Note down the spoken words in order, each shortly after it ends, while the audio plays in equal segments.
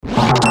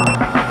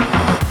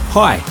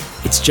Hi,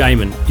 it's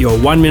Jamin, your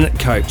 1 Minute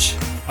Coach.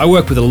 I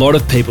work with a lot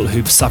of people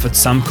who've suffered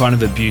some kind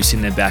of abuse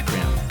in their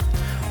background.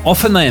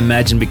 Often they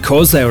imagine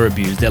because they were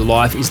abused, their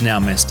life is now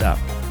messed up.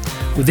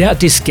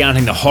 Without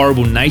discounting the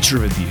horrible nature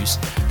of abuse,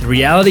 the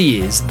reality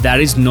is that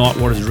is not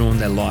what has ruined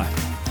their life.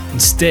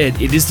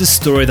 Instead, it is the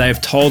story they have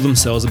told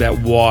themselves about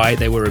why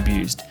they were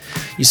abused.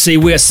 You see,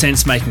 we are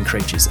sense-making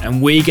creatures and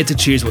we get to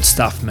choose what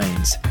stuff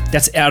means.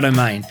 That's our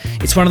domain.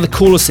 It's one of the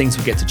coolest things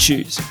we get to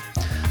choose.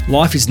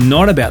 Life is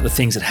not about the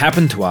things that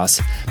happen to us,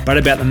 but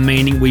about the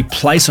meaning we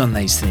place on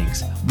these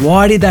things.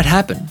 Why did that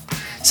happen?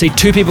 See,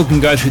 two people can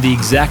go through the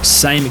exact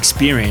same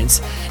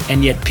experience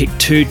and yet pick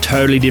two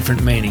totally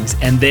different meanings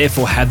and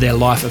therefore have their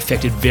life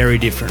affected very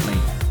differently.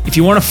 If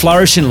you want to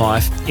flourish in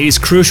life, it is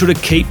crucial to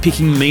keep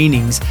picking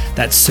meanings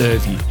that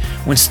serve you.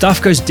 When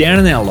stuff goes down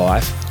in our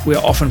life, we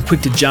are often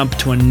quick to jump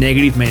to a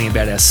negative meaning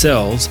about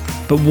ourselves,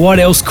 but what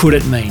else could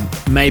it mean?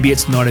 Maybe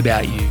it's not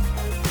about you.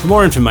 For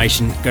more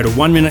information, go to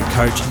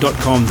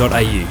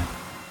oneminutecoach.com.au.